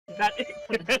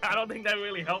I don't think that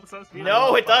really helps us.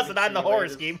 No, it doesn't. I'm the horror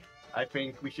scheme. I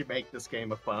think we should make this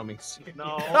game a farming sim.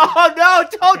 No. Oh no,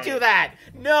 don't Okay. do that!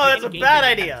 No, that's a Game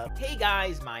bad game. idea. Hey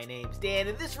guys, my name's Dan,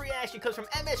 and this reaction comes from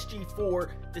MSG4.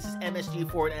 This is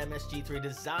MSG4 and MSG3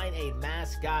 Design a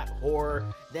Mascot Horror.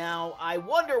 Now, I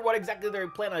wonder what exactly they're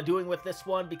planning on doing with this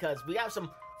one, because we have some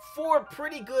 4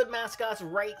 pretty good mascots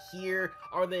right here.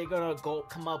 Are they gonna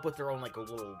come up with their own like a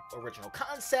little original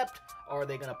concept? Are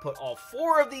they gonna put all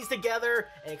 4 of these together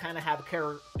and kind of have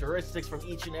characteristics from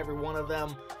each and every one of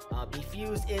them be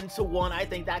fused into one? I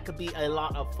think that could be a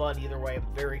lot of fun either way.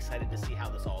 I'm very excited to see how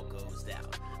this all goes down.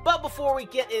 But before we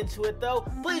get into it though,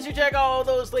 please do check out all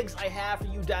those links I have for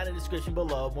you down in the description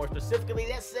below. More specifically,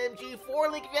 the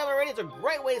SMG4 link if you haven't already. It's a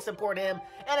great way to support him,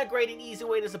 and a great and easy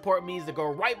way to support me is to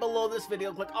go right below this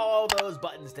video, click all those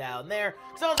buttons down there,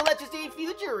 so I want to let you see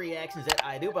future reactions that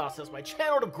I do, but also helps my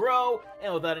channel to grow.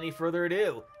 And without any further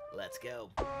ado, let's go.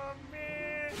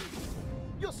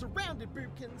 You're surrounded,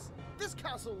 Boopkins. This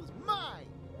castle is mine.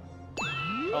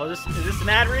 Oh, is this an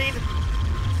ad read?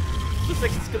 Looks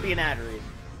like this could be an ad read.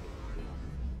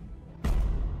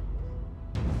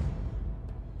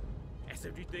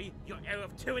 SMG3, your era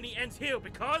of tyranny ends here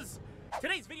because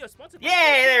today's video is sponsored by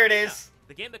Yay, there it is.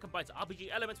 the game that combines RPG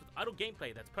elements with idle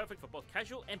gameplay that's perfect for both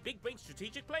casual and big-brain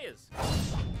strategic players.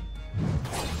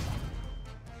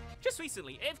 Just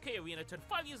recently, AFK Arena turned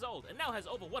 5 years old and now has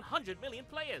over 100 million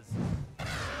players. But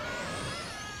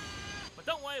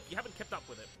don't worry if you haven't kept up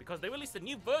with it, because they released a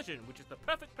new version, which is the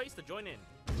perfect place to join in.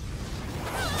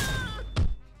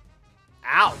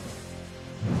 Ow.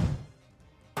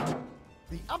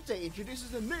 The update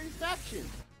introduces a new faction,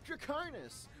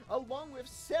 Draconis, along with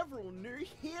several new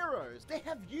heroes. They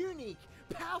have unique,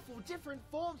 powerful, different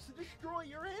forms to destroy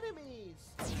your enemies.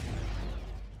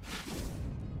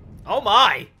 Oh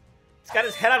my. He's got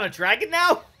his head on a dragon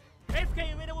now?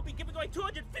 AFK Arena will be giving away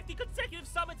 250 consecutive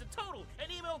summons in total, and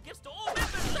email gifts to all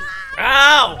members.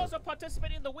 Ow! You can also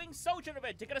participate in the Winged Soldier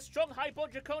event to get a strong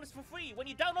highborn Draconis for free when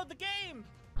you download the game.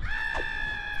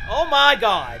 Oh my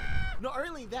god. Not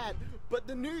only that, but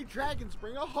the new dragons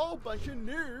bring a whole bunch of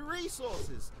new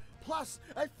resources, plus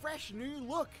a fresh new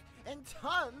look and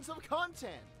tons of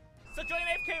content. So join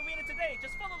AFK Arena today.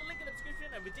 Just follow the link in the description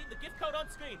and redeem the gift code on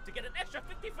screen to get an extra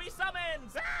 50 free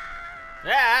summons.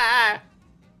 Ah!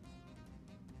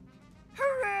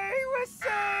 Hooray, we're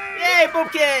safe! Yay,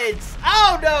 Boop Kids!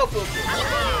 Oh no, Boop Kids!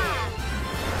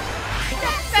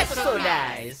 That's so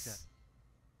nice.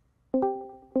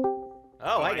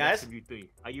 Oh, hi guys. SMG3,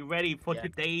 are you ready for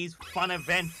today's fun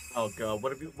event? Oh god,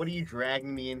 what are you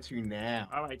dragging me into now?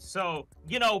 Alright, so,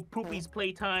 you know Poopy's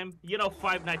Playtime? You know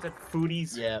Five Nights at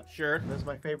Foodie's? Yeah, Sure. those are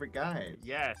my favorite guys.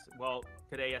 Yes, well,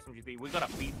 today SMG3, we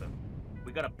gotta beat them.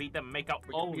 We gotta beat them, make our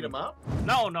We can own. beat them up?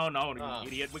 No, Oh. you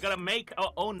idiot. We gotta make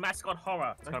our own mascot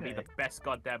horror. It's gonna be the Okay. best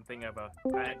goddamn thing ever.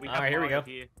 And we have Alright, here we Mario go.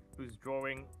 here, who's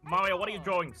drawing. Mario, what are you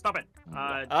drawing? Stop it.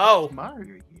 Oh. Mario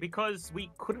here. Because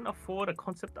we couldn't afford a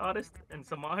concept artist, and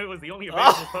so Mario was the only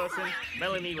available person.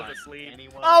 Melanie was asleep.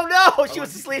 Anyone? Oh no, she I was want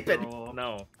sleeping. to draw.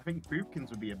 No, I think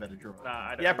Boopkins would be a better drawer.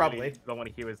 I don't Yeah, really probably. don't want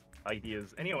to hear his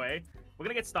ideas. Anyway, we're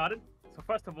gonna get started. So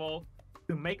first of all,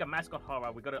 to make a mascot horror,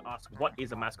 we gotta ask, what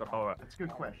is a mascot horror? That's a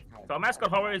good question. So a mascot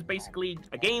horror is basically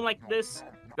a game like this,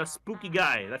 the spooky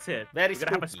guy. That's it. Very We're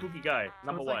gonna have a spooky. spooky guy. So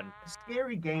Number it's like one. a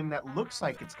scary game that looks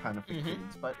like it's kind of for Mhm.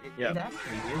 kids, but it Yeah.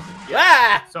 actually isn't.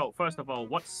 Yeah! So first of all,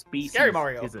 what species Scary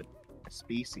Mario. is it? A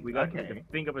species. We got okay. to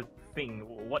think of a thing.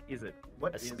 What is it?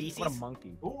 What A is it? species? What a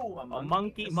monkey. Ooh, A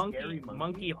monkey, A monkey, scary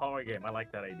monkey horror game. I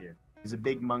like that idea. He's a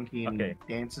big monkey and Okay.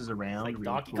 dances around. Like really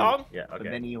Donkey cool. Kong? Yeah. But Okay.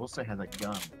 then he also has a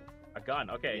gun. A gun.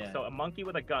 Okay. Yeah. So a monkey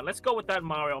with a gun. Let's go with that,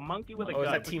 Mario. A monkey with a Oh, is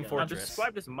gun. that Team Now Fortress?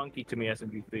 describe this monkey to me,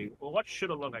 SMG3. Well, what should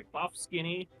it look like? Buff,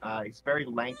 skinny, He's very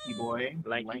lanky boy.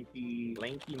 Lanky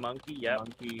monkey. Yeah.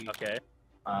 Monkey. Okay.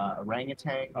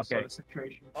 Orangutan Okay. sort of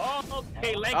situation. Oh,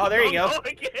 okay. Lanky Oh, there you Kong. go.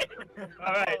 Okay.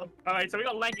 All right. All right. So we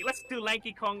got Lanky. Let's do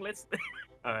Lanky Kong. Let's.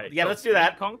 All right. Yeah, so let's do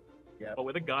that. Lanky Kong. Yeah. But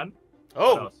with a gun. What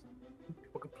Oh. else?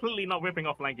 We're completely not ripping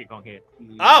off Lanky Kong here.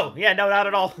 Oh, yeah, no, not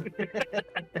at all.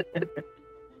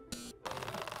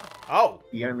 Oh.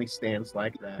 He only stands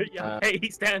like that. Yeah, okay, he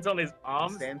stands on his He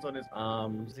arms. stands on his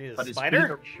arms, Is he a but his spider?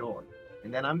 feet are short.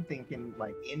 And then I'm thinking,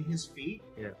 like, in his feet,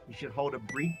 Yeah. he should hold a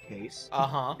briefcase.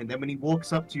 Uh-huh. And then when he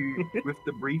walks up to you with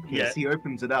the briefcase, Yeah. he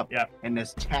opens it up. Yeah. And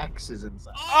there's taxes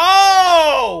inside.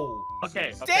 Oh!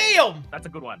 Okay, Damn! that's a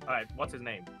good one. All right, what's his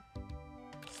name?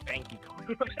 Spanky Kong.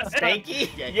 Spanky?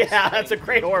 Yeah, Yeah, that's a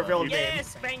great horror film Yeah, name.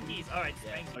 Spankies. All right,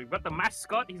 Yeah. Spanky. We've got the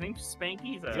mascot. His name's Spanky.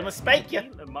 He's gonna spank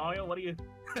you. Mario, what are you?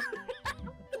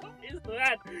 is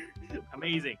that?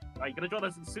 Amazing. All right, you gotta draw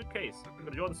the suitcase. You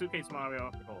gotta draw the suitcase,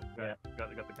 Mario. Oh, got the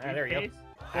Ah, there we go. suitcase.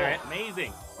 All right.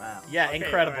 Amazing. Wow. Yeah, Okay,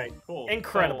 incredible. all right, cool.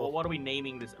 Incredible. So, what are we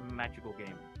naming this magical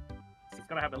game? It's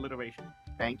gotta have alliteration.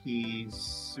 Spanky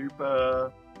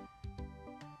Super.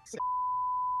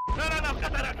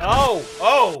 No.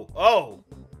 Oh.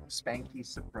 Spanky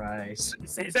Surprise.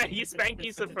 Is that you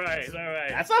Spanky surprise? All right.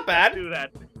 That's not bad. Do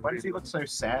that. Why does he look so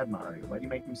sad, Mario? Why do you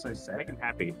make him so sad? Make him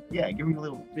happy. Yeah, give him a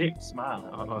little big smile.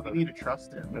 Oh. You need to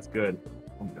trust him. That's good.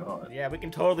 Oh god. Yeah, we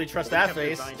can totally trust that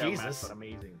face. Jesus. Mascot,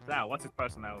 amazing. Now, what's his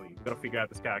personality? We gotta figure out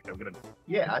this character. We're gonna.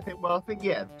 Yeah, I think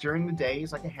during the day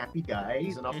he's like a happy guy.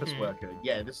 He's an office worker.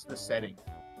 Yeah, this is the setting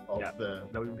of Yeah. the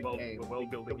game. The world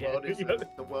building. The world is yeah.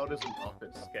 the world is an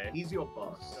office. Okay. He's your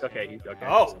boss. Okay. Okay.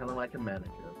 Oh. He's kind of like a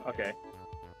manager. Okay.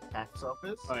 Tax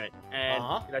office. All right. And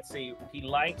Uh-huh. let's see. He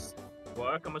likes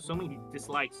work. I'm assuming he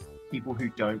dislikes. People who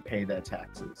don't pay their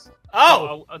taxes.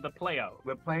 Oh, The player.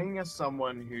 We're playing as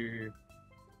someone who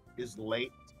is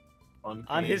late on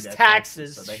On paying his their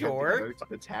taxes, so they sure. have to go to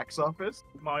the tax office.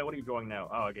 Mario, what are you drawing now?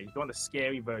 Oh, okay. You're drawing the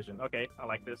scary version. Okay, I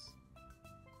like this.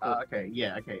 Okay,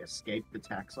 escape the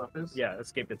tax office. Yeah,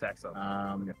 escape the tax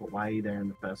office. But why are you there in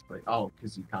the first place? Oh,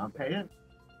 because you can't pay it.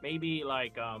 Maybe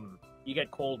like you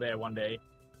get called there one day.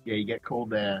 Yeah, you get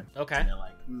called there. okay. And they're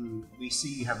like, we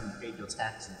see you haven't paid your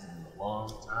taxes in a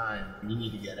long time. You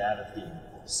need to get out of here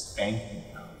before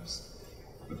Spanky comes.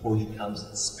 Before he comes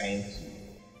and spanks you.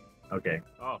 Okay.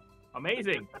 Oh,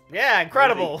 amazing! Yeah,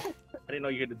 incredible. I didn't know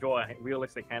you could draw a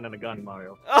realistic hand and a gun,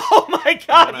 Mario. Oh my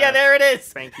god, yeah, there it is.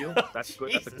 Spank you. That's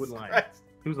good. That's a good Jesus line. Christ.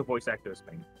 Who's the voice actor of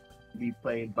Spank? Be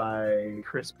played by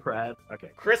Chris Pratt.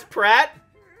 Okay. Chris Pratt,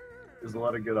 There's a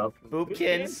lot of good options.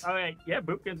 Boopkins. All right. Yeah,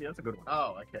 Boopkins. Yeah, that's a good one.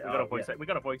 Oh, okay. We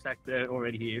got a voice actor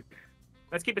already here.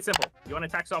 Let's keep it simple. You're in a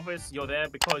tax office. You're there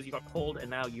because you got called, and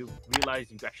now you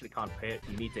realize you actually can't pay it.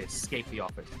 You need to escape the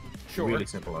office. Sure. Really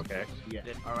simple. Okay. Yeah.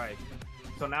 All right.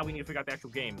 So now we need to figure out the actual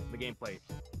game, the gameplay.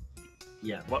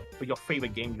 Yeah. What your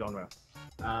favorite game genre?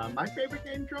 My favorite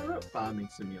game genre? Farming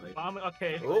Simulator. Farming.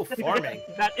 Okay. Ooh, farming.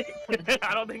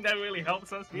 I don't think that really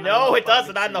helps us. No, it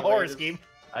doesn't. Farming I'm the horror Simulators. scheme.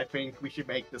 I think we should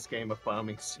make this game a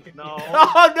farming simulator. No.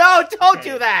 Oh no, don't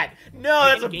Okay. do that. No,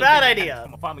 that's a Game bad design idea.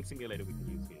 From a farming simulator we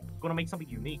can use here. Gonna make something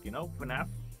unique, you know? FNAF,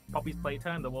 Poppy's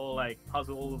Playtime, they're all like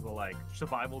puzzles or like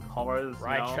survival horrors.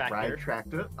 Right, you know? track. Ride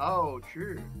tractor? Oh,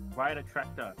 true. Ride a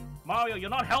tractor. Mario, you're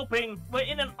not helping. We're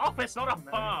in an office, not a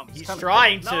No. farm. He's kinda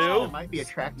trying cool. to. No. There might be a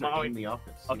tractor Mario- in the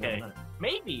office. You Okay. never know.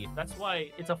 Maybe that's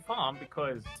why it's a farm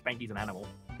because Spanky's an animal.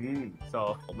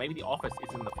 So maybe the office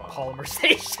is in the farm. Polymer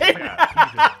station.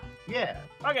 Yeah. Yeah.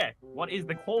 Okay, what is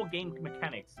the core game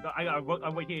mechanics? I wrote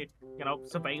over here, you know,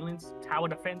 surveillance, tower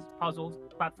defense, puzzles,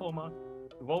 platformer,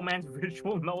 romance,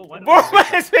 visual novel, what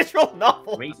Romance visual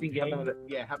novel. racing How game, about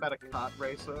a, how about a kart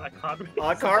racer? a car,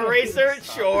 A car racer?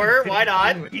 Sure, why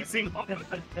not? Racing.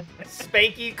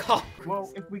 Spanky car.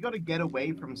 Well, if we got to get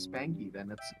away from Spanky,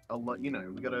 then it's a lot. You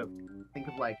know, we got to think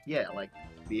of like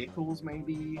vehicles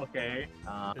maybe. Okay. Is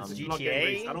I'm not getting GTA?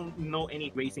 racing. I don't know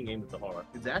any racing games with the horror.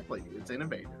 Exactly. It's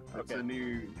innovative. It's Okay. a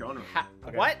new genre.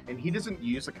 Okay. What? And he doesn't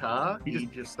use a car. He He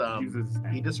just just Uses.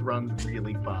 he just runs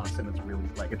really fast, and it's really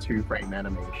like a 2-frame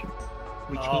animation.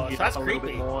 We Oh, change it so that's up a little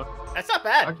creepy. bit more. That's not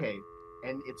bad. Okay,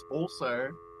 and it's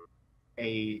also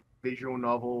a visual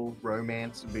novel,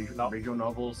 romance visual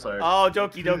novel. So Oh,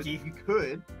 dokie you dokie.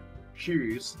 could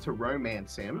choose to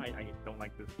romance him. I don't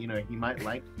like this. You know, he might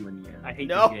like you in the end. I hate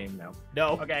No. this game now.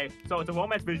 No. Okay, so it's a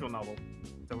romance visual novel.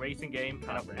 It's a racing game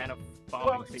and a farming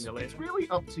Well, simulator. it's really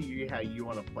up to you how you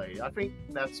want to play. I think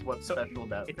that's what's So, special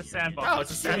about It's a it. sandbox. Oh,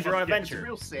 it's a choose your own Yeah, It's a adventure.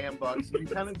 real sandbox. You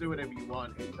kind of do whatever you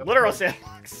want. And of Literal course,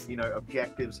 sandbox. You know,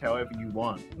 objectives however you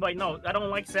want. Like, no, I don't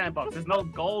like sandbox. There's no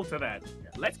goal to that.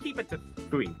 Let's keep it to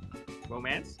 3.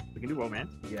 Romance. We can do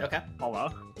romance. Yeah. Okay. Horror.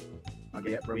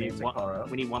 Yeah, romantic horror.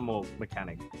 We need one more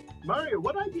mechanic. Mario,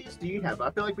 what ideas do you have? I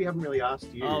feel like we haven't really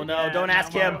asked you. Oh no, Yeah, don't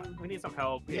ask him. Mario, We need some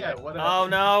help. Yeah, what Oh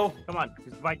no. Come on,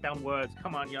 just write down words.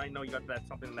 Come on, yeah, I know you got that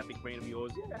something in that big brain of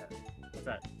yours. Yeah. What's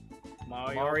that?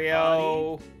 Mario.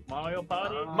 Mario. Party? Mario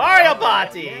Party. Mario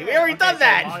Party. Yeah. We already done so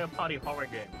that. Mario Party horror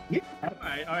game. Yeah. All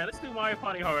right. Let's do Mario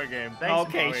Party horror game. Thanks,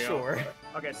 Okay, Mario. sure.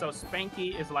 Okay, so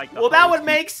Spanky is like the Well, that host. would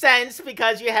make sense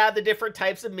because you have the different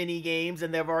types of mini games,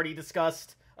 and they've already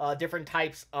discussed different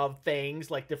types of things,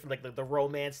 like the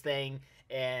romance thing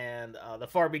and the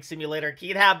farming simulator.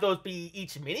 You can have those be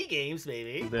each mini games,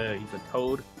 maybe. He's a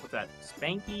toad. What's that?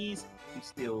 Spanky's.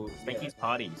 Spanky's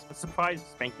parties. A surprise.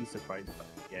 Spanky's surprise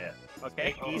party. Yeah.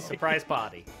 Okay. Spanky's surprise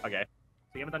party. Okay.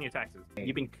 So you haven't done your taxes.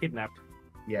 You've been kidnapped,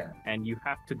 Yeah. and you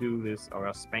have to do this, or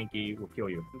else Spanky will kill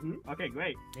you. Mhm. Okay,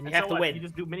 great. And you And have so to what? win. You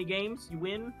just do mini games. You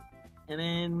win. And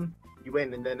then You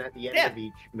win, and then at the end Yeah. of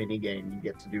each mini game, you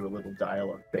get to do a little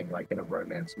dialogue thing, like in a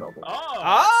romance novel.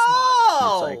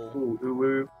 Oh! It's like, ooh, ooh,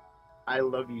 ooh, I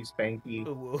love you, Spanky.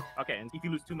 Ooh. okay, and if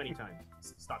you lose too many times,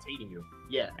 he starts hating you,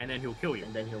 Yeah, and then he'll kill you.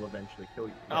 and then he'll eventually kill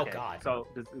you. Oh, Okay, God. So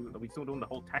are we still doing the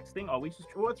whole tax thing? Or are we just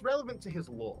Well, it's relevant to his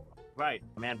lore. right?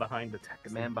 The man behind the tax.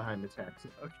 The man behind the tax.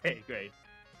 Okay, great.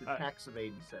 The Alright. tax of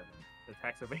 87. The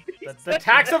tax of 80. The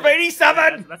tax of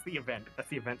 87! That's the event. That's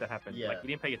the event that happened. Yeah. Like you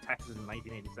didn't pay your taxes in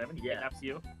 1987. He Yeah. kidnaps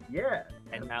you, Yeah.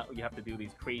 and now you have to do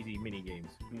these crazy mini games.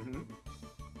 Mm-hmm.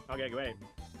 Okay, great.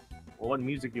 Well, what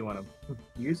music do you want to?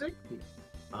 Music?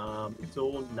 It's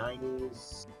all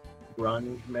 90s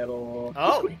grunge metal.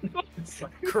 Oh, It's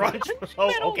like- crunch.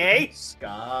 Oh, okay.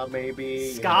 Ska,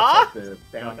 maybe. Ska? You know, it's like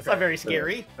the That's not very soundtrack to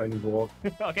scary. Tony Hawk.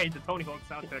 okay, the Tony Hawk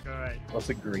soundtrack. All right. Lots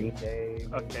of Green Day.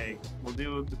 Okay, we'll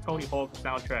do the Tony Hawk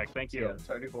soundtrack. Thank you. Yeah,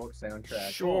 Tony Hawk soundtrack.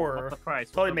 Sure. What's the price?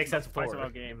 Totally What's makes sense the price for of it.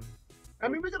 our game. I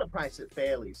mean, we gotta price it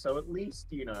fairly, so at least,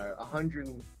 you know,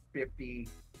 $150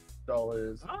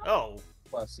 Oh,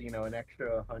 plus, you know, an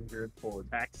extra 100 for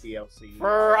Tax. DLC.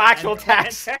 for actual And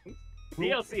tax.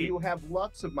 DLC. You'll have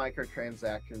lots of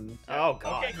microtransactions. Oh,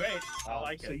 God. Okay, great. I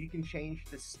like so it. you can change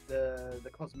the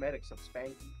cosmetics of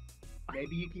Spanky.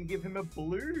 Maybe you can give him a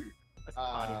blue That's a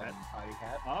party hat. party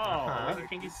hat, Oh, Uh-huh. maybe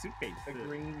Kingy's suitcase. a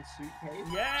green suitcase.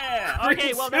 Yeah. Green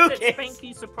Okay. Well, that's it. suitcase.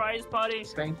 Spanky surprise party.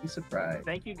 Spanky surprise.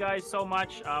 Thank you guys so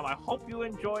much. I hope you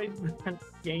enjoyed the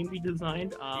game we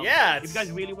designed. Yeah, If you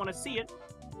guys really want to see it,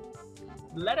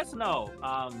 let us know.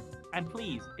 And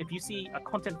please, if you see a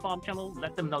content farm channel,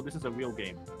 let them know this is a real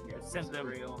game. Send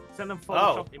them Send them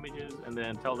Photoshop images and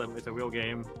then tell them it's a real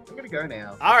game. I'm gonna go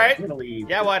now. All right. I'm gonna leave.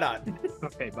 Yeah, why not?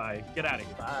 Okay, bye. Get out of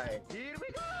here. Bye.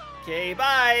 Okay,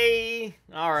 bye.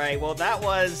 All right. Well, that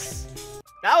was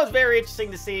very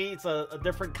interesting to see. It's a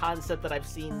different concept that I've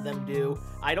seen them do.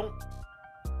 I don't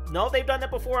know if they've done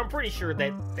that before. I'm pretty sure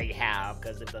that they have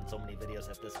because they've done so many videos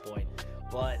at this point.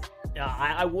 But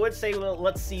I would say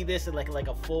let's see this in like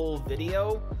a full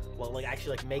video. Well, like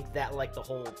actually like make that like the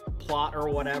whole plot or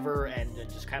whatever, and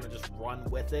just kind of just run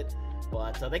with it.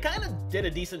 But they kind of did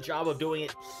a decent job of doing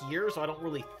it here, so I don't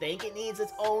really think it needs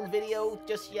its own video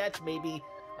just yet. Maybe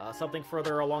something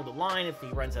further along the line if the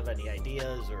friends have any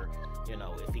ideas, or you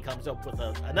know, if he comes up with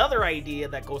another idea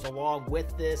that goes along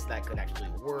with this that could actually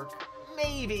work,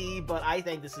 maybe. But I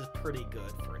think this is pretty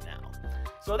good for now.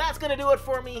 So that's gonna do it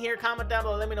for me here. Comment down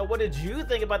below, let me know what did you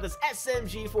think about this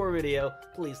SMG4 video.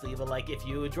 Please leave a like if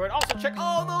you enjoyed. Also check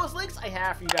all those links I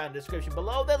have for you down in the description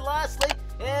below. Then lastly,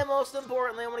 and most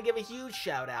importantly, I want to give a huge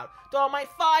shout out to all my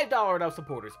 $5 and up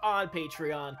supporters on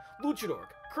Patreon: Luchador,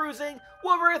 Cruising,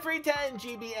 Wolverine 310,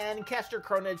 GBN, Kester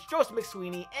Cronage, Joseph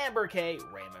McSweeney, Amber K,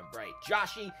 Raymond Bright,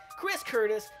 Joshy, Chris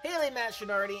Curtis, Haley Matt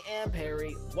Shinardi, Ann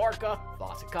Perry, Larka,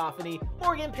 Fawcett Coffany,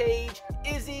 Morgan Page,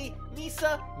 Izzy,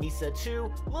 Misa,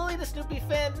 Misa2, Lily the Snoopy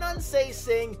Fan, Nunsay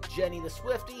Singh, Jenny the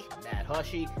Swifty, Matt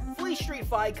Hushy, Flea Street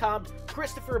Vicompt,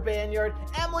 Christopher Banyard,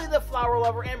 Emily the Flower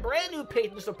Lover, and brand new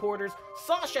patron supporters,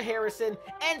 Sasha Harrison,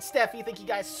 and Steffi. Thank you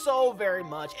guys so very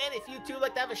much. And if you too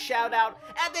like to have a shout out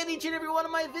at the end of each and every one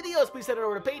of my videos, please send it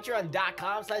over to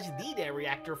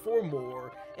patreon.com/TheDamnReactor for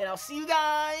more. And I'll see you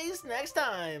guys next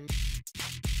time.